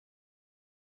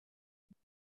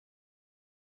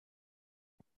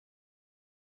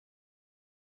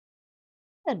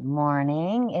Good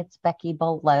morning. It's Beckie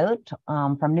Belote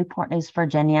from Newport News,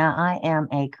 Virginia. I am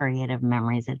a creative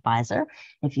memories advisor,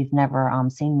 if you've never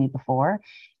seen me before.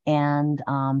 And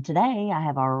today I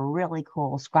have a really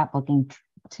cool scrapbooking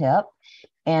tip.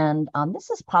 And this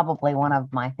is probably one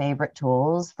of my favorite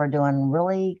tools for doing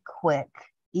really quick,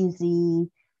 easy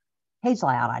page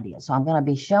layout ideas. So I'm going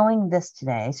to be showing this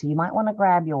today. So you might want to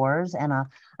grab yours and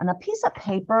a piece of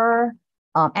paper,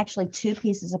 actually two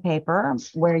pieces of paper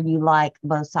where you like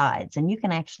both sides. And you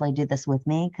can actually do this with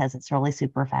me because it's really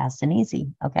super fast and easy.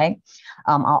 Okay.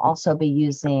 I'll also be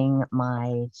using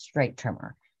my straight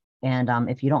trimmer. And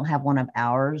if you don't have one of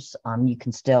ours, you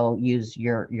can still use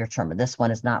your trimmer. This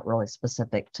one is not really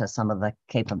specific to some of the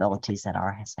capabilities that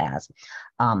ours has.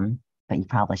 But you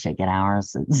probably should get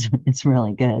ours. It's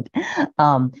really good.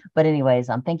 But anyways,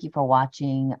 thank you for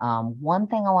watching. One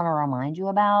thing I want to remind you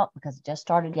about, because it just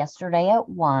started yesterday at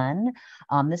 1,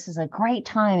 this is a great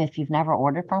time if you've never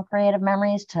ordered from Creative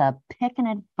Memories to pick an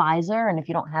advisor. And if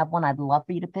you don't have one, I'd love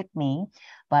for you to pick me.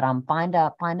 But find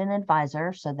an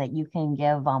advisor so that you can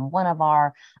give one of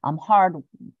our hard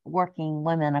working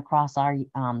women across our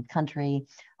country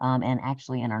and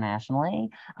actually internationally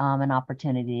an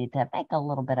opportunity to make a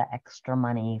little bit of extra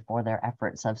money for their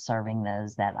efforts of serving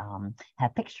those that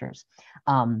have pictures.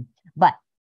 But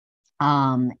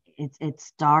it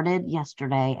started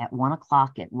yesterday at 1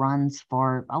 o'clock. It runs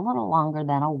for a little longer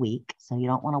than a week. So you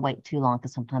don't want to wait too long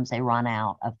because sometimes they run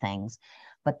out of things.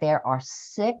 But there are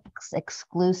 6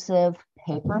 exclusive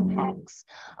paper packs.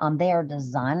 They are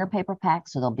designer paper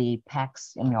packs. So there'll be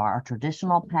packs, our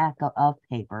traditional pack of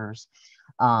papers.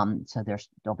 So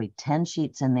there'll be 10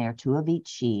 sheets in there, 2 of each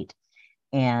sheet.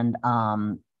 And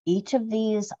each of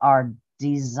these are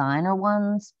designer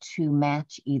ones to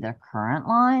match either current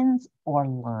lines or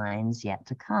lines yet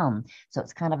to come. So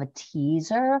it's kind of a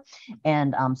teaser.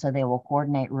 And so they will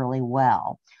coordinate really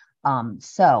well.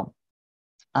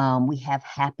 We have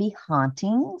Happy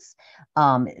Hauntings.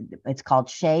 It's called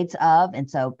Shades of,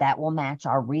 and so that will match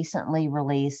our recently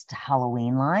released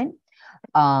Halloween line.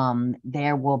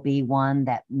 There will be one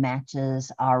that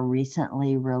matches our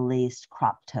recently released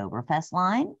Croptoberfest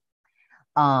line.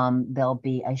 There'll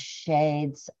be a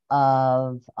Shades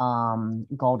of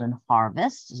Golden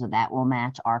Harvest, so that will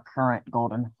match our current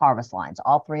Golden Harvest lines.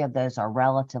 All 3 of those are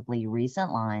relatively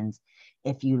recent lines.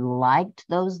 If you liked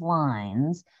those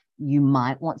lines, you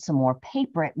might want some more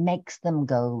paper. It makes them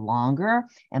go longer,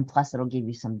 and plus it'll give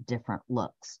you some different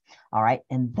looks. All right,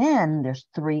 and then there's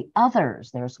 3 others.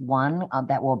 There's one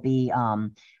that will be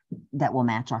that will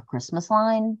match our Christmas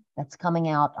line that's coming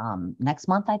out next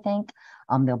month, I think.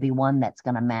 There'll be one that's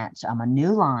going to match a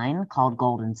new line called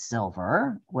Gold and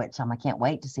Silver, which I can't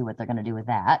wait to see what they're going to do with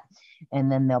that.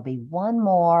 And then there'll be one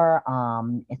more.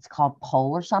 It's called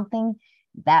Pole or something.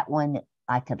 That one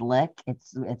I could lick.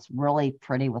 It's really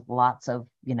pretty with lots of,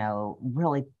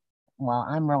 really, well,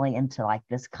 I'm really into like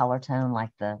this color tone,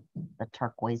 like the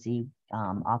turquoisey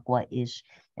aqua-ish,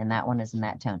 and that one is in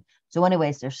that tone. So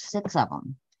anyways, there's 6 of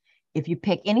them. If you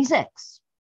pick any 6,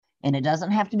 and it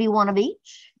doesn't have to be one of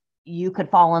each, you could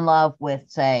fall in love with,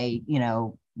 say,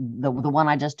 the one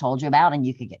I just told you about, and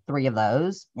you could get 3 of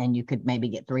those, and you could maybe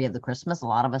get 3 of the Christmas. A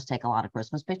lot of us take a lot of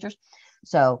Christmas pictures.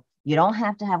 So you don't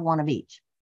have to have one of each.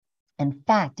 In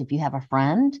fact, if you have a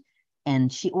friend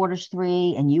and she orders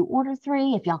 3 and you order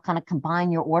 3, if y'all kind of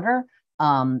combine your order,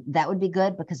 that would be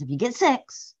good, because if you get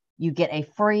 6, you get a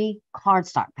free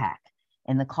cardstock pack.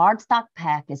 And the cardstock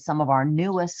pack is some of our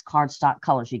newest cardstock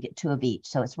colors. You get 2 of each.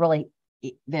 So it's really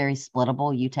very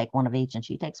splittable. You take 1 of each and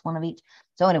she takes 1 of each.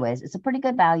 So anyways, it's a pretty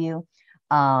good value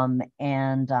and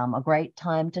a great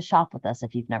time to shop with us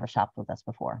if you've never shopped with us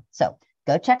before. So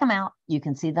go check them out. You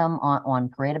can see them on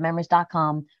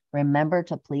creativememories.com. Remember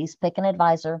to please pick an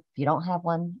advisor. If you don't have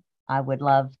one, I would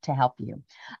love to help you.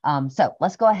 So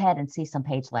let's go ahead and see some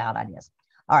page layout ideas.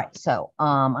 All right, so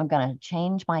I'm going to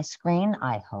change my screen,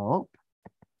 I hope,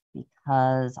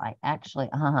 because I actually,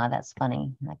 that's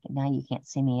funny. Now you can't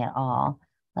see me at all.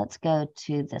 Let's go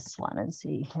to this one and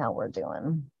see how we're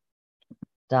doing.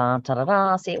 Da, da, da,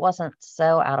 da. See, it wasn't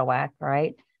so out of whack,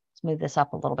 right? Let's move this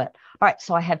up a little bit. All right,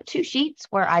 so I have 2 sheets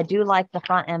where I do like the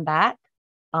front and back.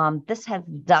 This has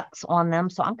ducks on them,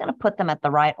 so I'm going to put them at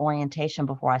the right orientation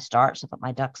before I start so that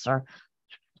my ducks are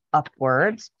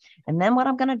upwards. And then what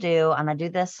I'm going to do, and I do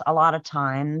this a lot of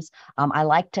times, I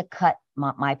like to cut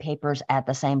my papers at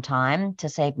the same time to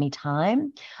save me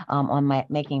time on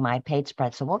making my page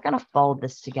spread. So we're going to fold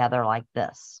this together like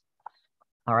this.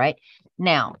 All right.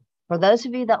 Now, for those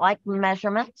of you that like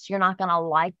measurements, you're not going to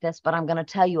like this, but I'm going to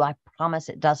tell you, I promise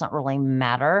it doesn't really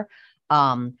matter.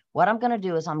 What I'm going to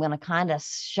do is I'm going to kind of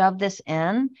shove this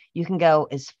in. You can go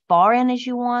as far in as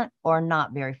you want or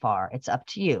not very far. It's up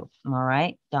to you. All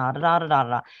right. Da, da, da, da, da,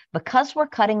 da. Because we're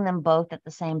cutting them both at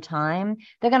the same time,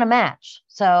 they're going to match.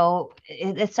 So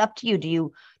it's up to you.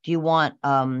 Do you want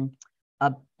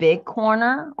a big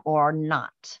corner or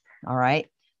not? All right.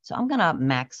 So I'm going to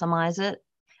maximize it.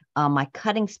 My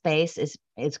cutting space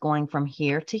is going from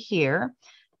here to here.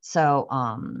 So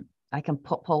I can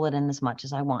pull it in as much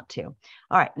as I want to.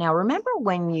 All right. Now, remember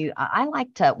when I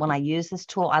like to, when I use this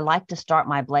tool, I like to start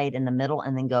my blade in the middle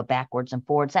and then go backwards and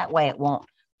forwards. That way it won't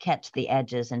catch the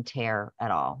edges and tear at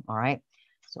all. All right.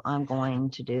 So I'm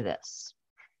going to do this.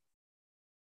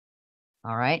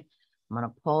 All right. I'm going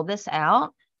to pull this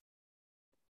out,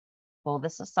 pull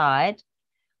this aside.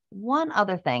 One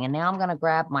other thing, and now I'm going to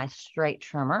grab my straight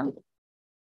trimmer.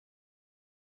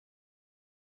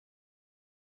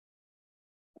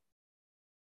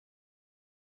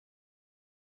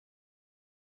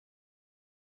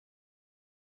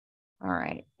 All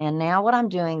right. And now what I'm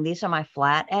doing, these are my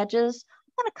flat edges.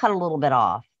 I'm going to cut a little bit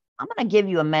off. I'm going to give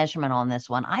you a measurement on this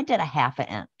one. I did a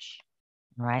 1/2 inch.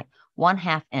 All right.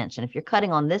 1/2 inch. And if you're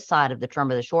cutting on this side of the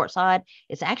trimmer, the short side,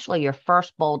 it's actually your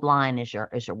first bold line is your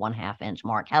 1/2 inch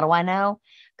mark. How do I know?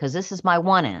 Because this is my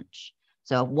 1 inch.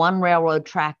 So one railroad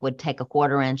track would take a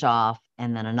 1/4 inch off,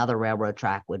 and then another railroad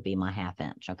track would be my 1/2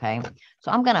 inch. Okay.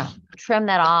 So I'm going to trim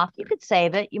that off. You could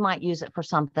save it. You might use it for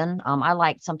something. I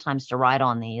like sometimes to write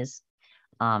on these.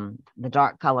 The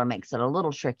dark color makes it a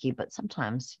little tricky, but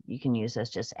sometimes you can use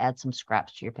this. Just add some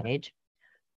scraps to your page.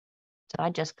 Did I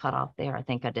just cut off there? I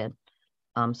think I did.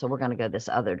 So we're going to go this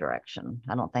other direction.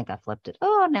 I don't think I flipped it.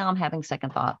 Oh, now I'm having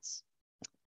second thoughts.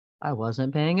 I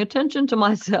wasn't paying attention to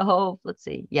myself. Let's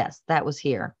see. Yes, that was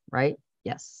here, right?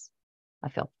 Yes. I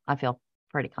feel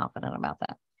pretty confident about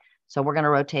that. So we're going to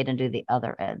rotate and do the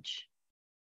other edge.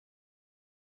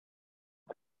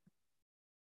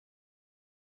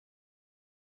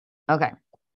 Okay.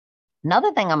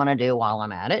 Another thing I'm going to do while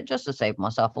I'm at it, just to save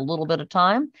myself a little bit of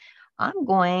time, I'm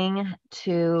going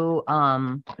to,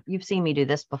 you've seen me do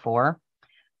this before.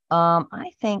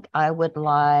 I think I would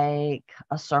like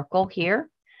a circle here.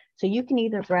 So you can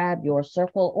either grab your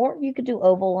circle or you could do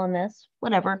oval on this,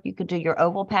 whatever. You could do your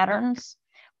oval patterns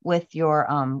with your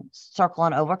circle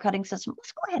and oval cutting system.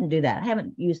 Let's go ahead and do that. I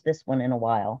haven't used this one in a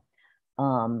while.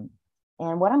 And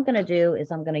what I'm going to do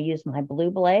is I'm going to use my blue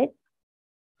blade.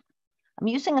 I'm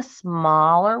using a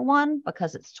smaller one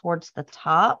because it's towards the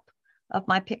top of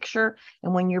my picture.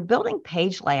 And when you're building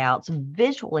page layouts,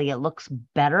 visually, it looks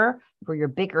better for your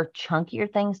bigger,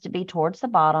 chunkier things to be towards the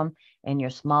bottom and your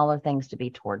smaller things to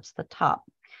be towards the top.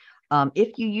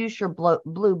 If you use your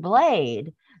blue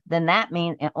blade, then that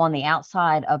means on the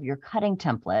outside of your cutting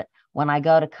template, when I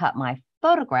go to cut my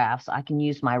photographs, I can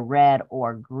use my red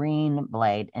or green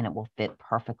blade and it will fit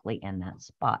perfectly in that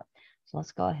spot. So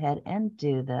let's go ahead and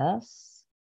do this.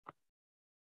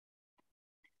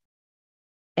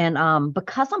 And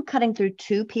because I'm cutting through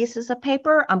 2 pieces of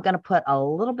paper, I'm going to put a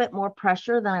little bit more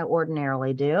pressure than I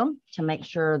ordinarily do to make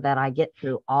sure that I get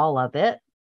through all of it.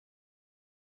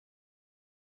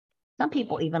 Some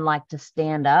people even like to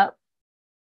stand up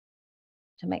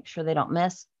to make sure they don't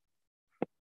miss.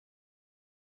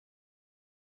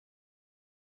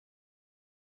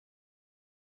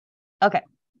 Okay.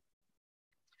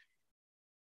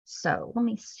 So let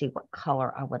me see what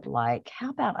color I would like. How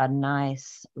about a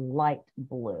nice light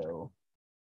blue?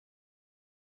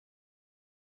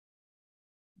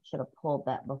 Should have pulled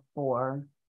that before.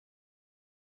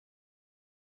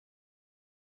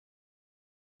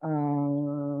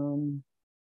 Oh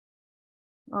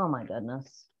my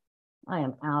goodness. I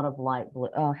am out of light blue.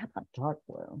 Oh, how about dark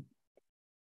blue?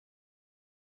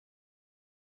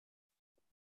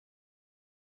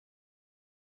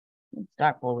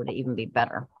 Dark blue would even be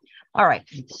better. All right,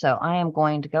 so I am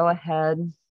going to go ahead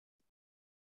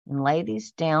and lay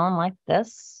these down like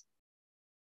this.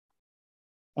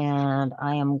 And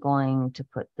I am going to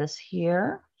put this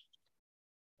here.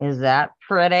 Is that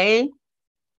pretty?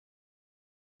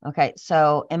 Okay,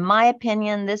 so in my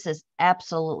opinion, this is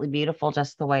absolutely beautiful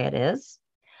just the way it is.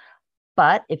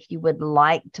 But if you would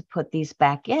like to put these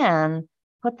back in,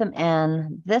 put them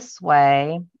in this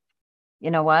way.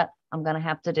 You know what I'm going to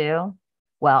have to do?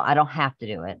 Well, I don't have to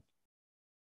do it.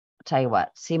 I'll tell you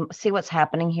what, see what's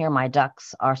happening here? My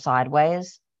ducks are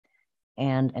sideways.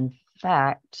 And in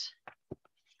fact,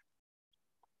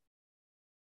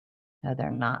 no,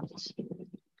 they're not.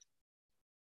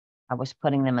 I was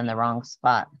putting them in the wrong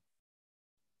spot.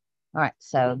 All right,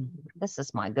 so this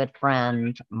is my good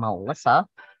friend, Melissa.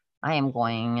 I am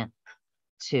going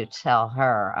to tell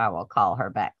her I will call her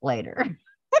back later.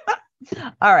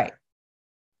 All right,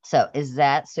 So is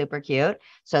that super cute?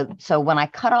 So when I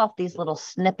cut off these little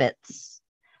snippets,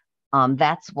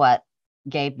 that's what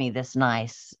gave me this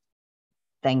nice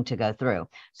thing to go through.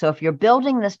 So if you're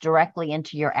building this directly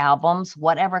into your albums,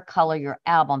 whatever color your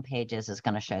album page is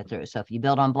going to show through. So if you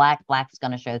build on black, black's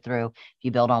going to show through. If you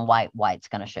build on white, white's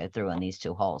going to show through in these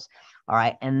two holes. All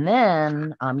right. And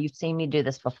then you've seen me do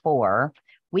this before.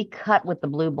 We cut with the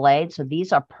blue blade. So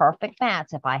these are perfect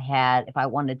mats if I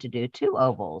wanted to do two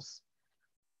ovals,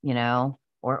 you know,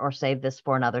 or save this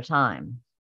for another time.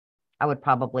 I would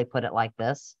probably put it like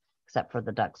this, except for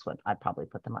the ducks I'd probably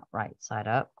put them up right side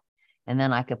up. And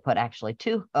then I could put actually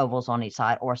two ovals on each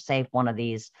side or save one of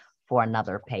these for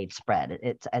another page spread.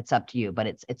 It's up to you, but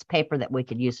it's paper that we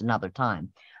could use another time.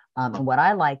 And what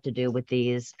I like to do with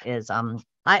these is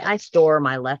I store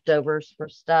my leftovers for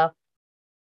stuff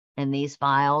in these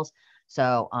files.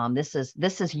 So this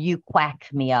is You Quack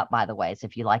Me Up, by the way. So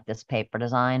if you like this paper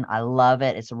design, I love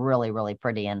it. It's really, really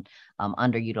pretty and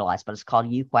underutilized, but it's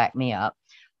called You Quack Me Up.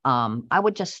 I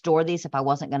would just store these if I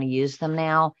wasn't going to use them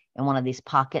now in one of these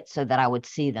pockets so that I would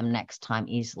see them next time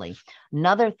easily.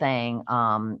 Another thing,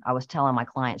 I was telling my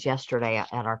clients yesterday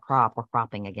at our crop, we're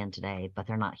cropping again today, but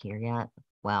they're not here yet.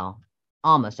 Well,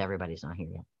 almost everybody's not here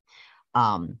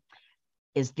yet.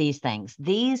 Is these things.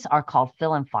 These are called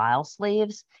fill and file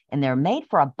sleeves, and they're made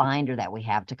for a binder that we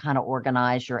have to kind of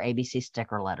organize your ABC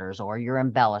sticker letters or your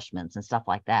embellishments and stuff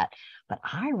like that. But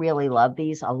I really love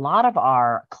these. A lot of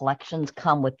our collections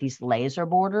come with these laser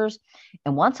borders.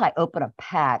 And once I open a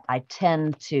pack, I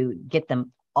tend to get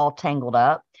them all tangled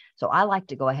up. So I like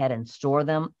to go ahead and store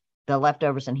them, the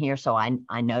leftovers in here, so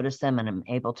I notice them and I'm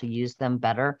able to use them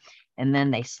better. And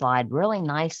then they slide really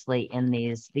nicely in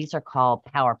these. These are called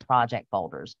Power Project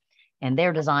folders, and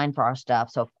they're designed for our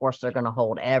stuff. So of course they're going to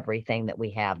hold everything that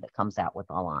we have that comes out with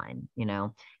a line, you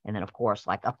know, and then of course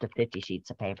like up to 50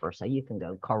 sheets of paper. So you can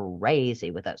go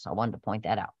crazy with it. So I wanted to point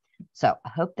that out. So I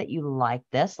hope that you like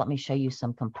this. Let me show you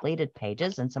some completed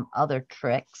pages and some other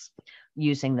tricks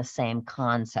using the same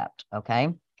concept. Okay.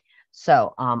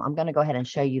 So I'm going to go ahead and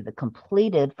show you the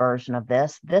completed version of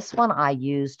this. This one I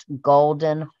used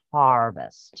Golden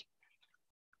Harvest.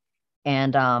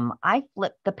 And I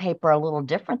flipped the paper a little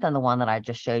different than the one that I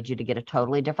just showed you to get a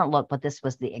totally different look, but this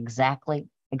was the exactly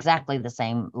the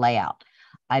same layout.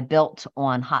 I built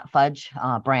on hot fudge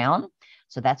brown,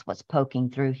 so that's what's poking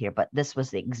through here, but this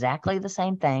was exactly the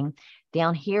same thing.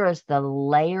 Down here is the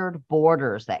layered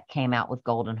borders that came out with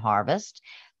Golden Harvest.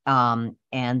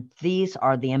 And these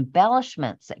are the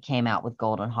embellishments that came out with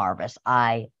Golden Harvest.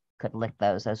 I could lick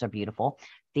those. Those are beautiful.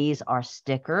 These are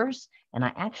stickers, and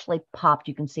I actually popped,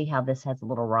 you can see how this has a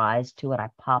little rise to it. I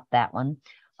popped that one.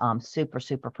 Super,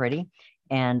 super pretty.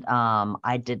 And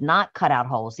I did not cut out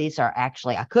holes. These are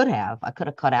actually, I could have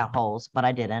cut out holes, but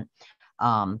I didn't.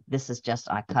 This is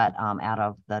just, I cut out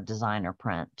of the designer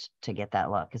print to get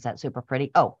that look. Is that super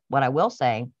pretty? Oh, what I will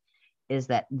say is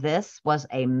that this was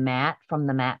a mat from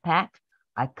the mat pack.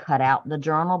 I cut out the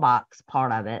journal box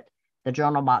part of it. The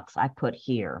journal box I put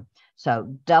here.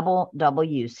 So double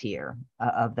use here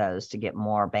of those to get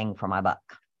more bang for my buck.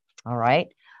 All right.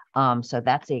 So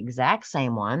that's the exact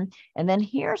same one. And then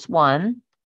here's one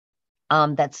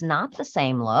that's not the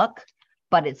same look,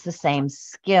 but it's the same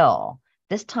skill.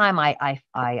 This time I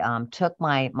took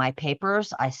my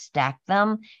papers, I stacked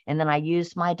them, and then I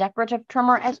used my decorative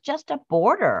trimmer as just a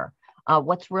border.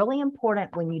 What's really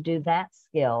important when you do that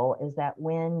skill is that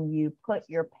when you put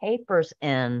your papers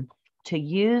in to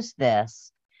use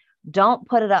this, don't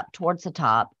put it up towards the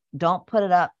top. Don't put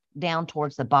it up down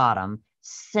towards the bottom.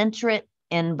 Center it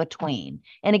in between.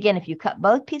 And again, if you cut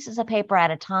both pieces of paper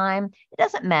at a time, it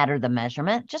doesn't matter the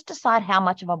measurement. Just decide how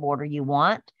much of a border you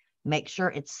want. Make sure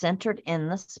it's centered in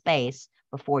the space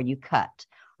before you cut.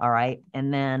 All right.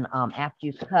 And then after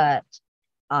you cut,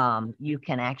 you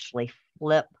can actually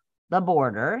flip the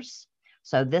borders.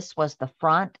 So this was the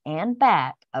front and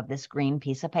back of this green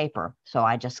piece of paper. So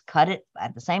I just cut it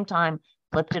at the same time,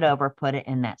 flipped it over, put it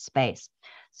in that space.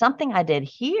 Something I did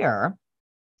here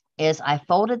is I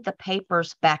folded the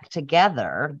papers back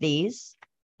together, these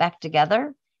back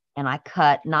together, and I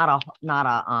cut not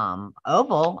a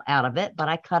oval out of it, but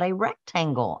I cut a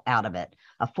rectangle out of it,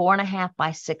 a 4.5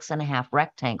 by 6.5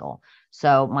 rectangle.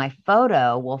 So my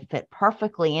photo will fit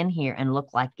perfectly in here and look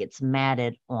like it's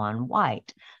matted on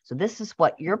white. So this is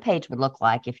what your page would look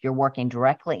like if you're working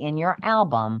directly in your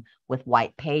album with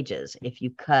white pages, if you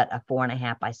cut a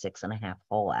 4.5 by 6.5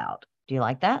 hole out. Do you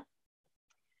like that?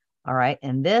 All right.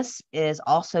 And this is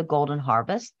also Golden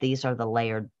Harvest. These are the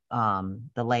layered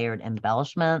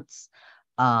embellishments.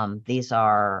 These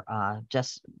are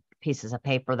just pieces of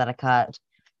paper that I cut.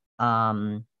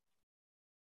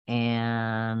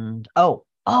 And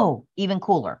even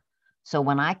cooler. So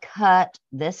when I cut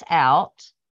this out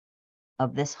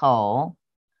of this hole,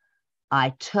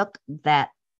 I took that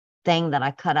thing that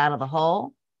I cut out of the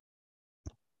hole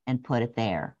and put it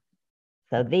there.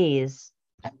 So these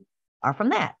are from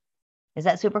that. Is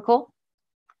that super cool?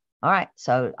 All right.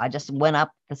 So I just went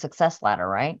up the success ladder,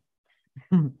 right?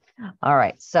 All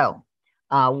right. So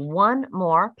one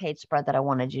more page spread that I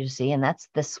wanted you to see, and that's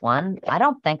this one. I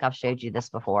don't think I've showed you this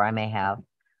before. I may have,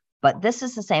 but this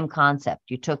is the same concept.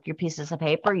 You took your pieces of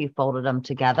paper, you folded them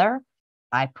together.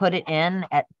 I put it in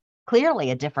at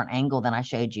clearly a different angle than I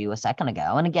showed you a second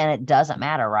ago. And again, it doesn't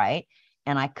matter, right?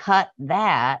 And I cut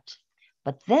that.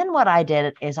 But then what I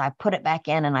did is I put it back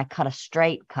in and I cut a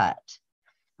straight cut.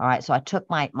 All right. So I took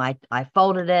I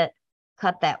folded it,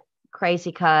 cut that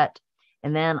crazy cut,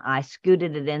 and then I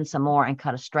scooted it in some more and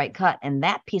cut a straight cut. And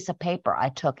that piece of paper I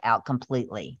took out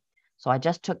completely. So I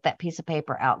just took that piece of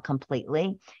paper out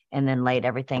completely and then laid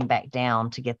everything back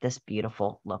down to get this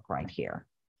beautiful look right here.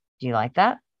 Do you like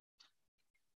that?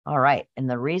 All right. And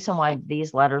the reason why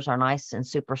these letters are nice and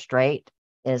super straight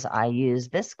is I use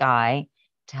this guy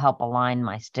to help align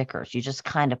my stickers. You just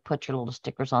kind of put your little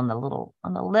stickers on the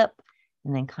lip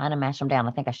and then kind of mash them down.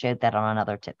 I think I showed that on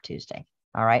another Tip Tuesday.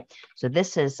 All right. So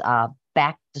this is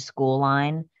back to school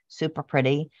line. Super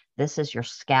pretty. This is your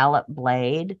scallop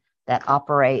blade that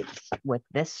operates with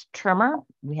this trimmer.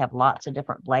 We have lots of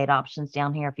different blade options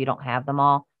down here. If you don't have them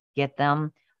all, get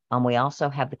them. We also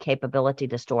have the capability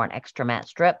to store an extra matte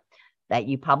strip that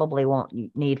you probably won't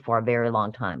need for a very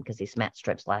long time because these matte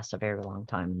strips last a very long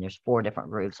time. And there's 4 different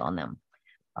grooves on them.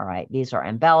 All right. These are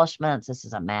embellishments. This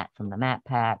is a matte from the matte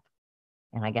pack.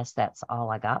 And I guess that's all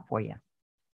I got for you.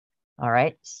 All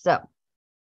right. So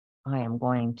I am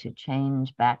going to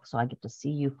change back so I get to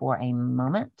see you for a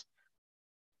moment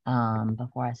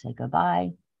before I say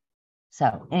goodbye.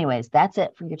 So anyways, that's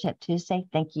it for your Tip Tuesday.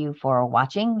 Thank you for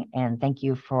watching and thank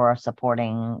you for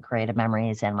supporting Creative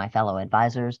Memories and my fellow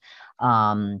advisors.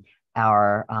 Our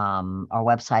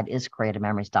website is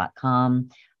creativememories.com.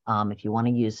 If you want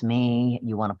to use me,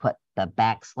 you want to put the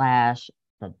backslash,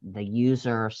 the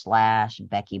user /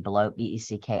 Beckie Belote,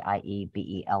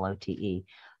 BECKIEBELOTE.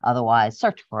 Otherwise,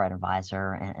 search for an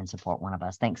advisor and support one of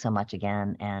us. Thanks so much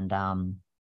again. And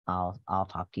I'll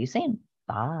talk to you soon.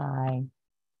 Bye.